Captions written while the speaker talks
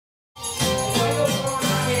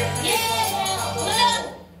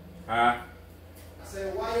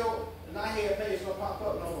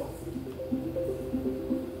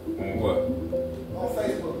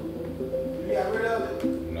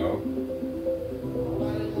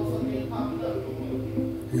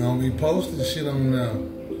gonna be posting shit on now.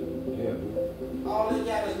 Yeah. All they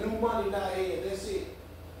got is new money down here. That's it.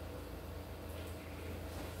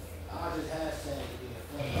 I'll just hashtag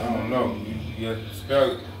it. I don't know. You have to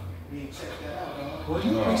spell it. You check that out, Were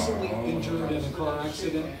you recently injured in a car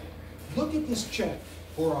accident? Look at this check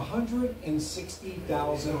for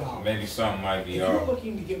 $160,000. Maybe something might be If you're off.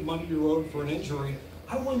 looking to get money you owed for an injury,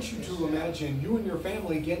 I want you to imagine you and your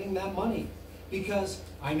family getting that money, because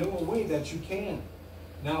I know a way that you can.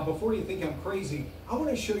 Now, before you think I'm crazy, I want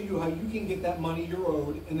to show you how you can get that money you're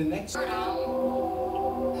owed in the next... I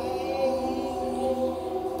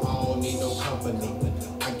don't need no company.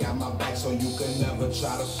 I got my back so you can never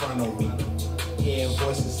try to front on me. Hearing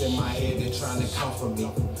voices in my head, they're trying to comfort me.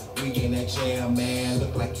 We in that jam, man,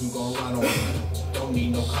 look like you gon' run on me. Don't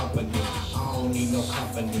need no company, I don't need no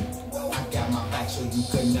company. I got my back so you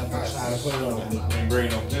can never try to front on me. Ain't bring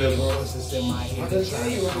no Hearing pills. voices in my head, they're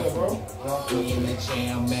trying to comfort me. We in that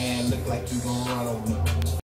jam, man, look like you gon' run on me.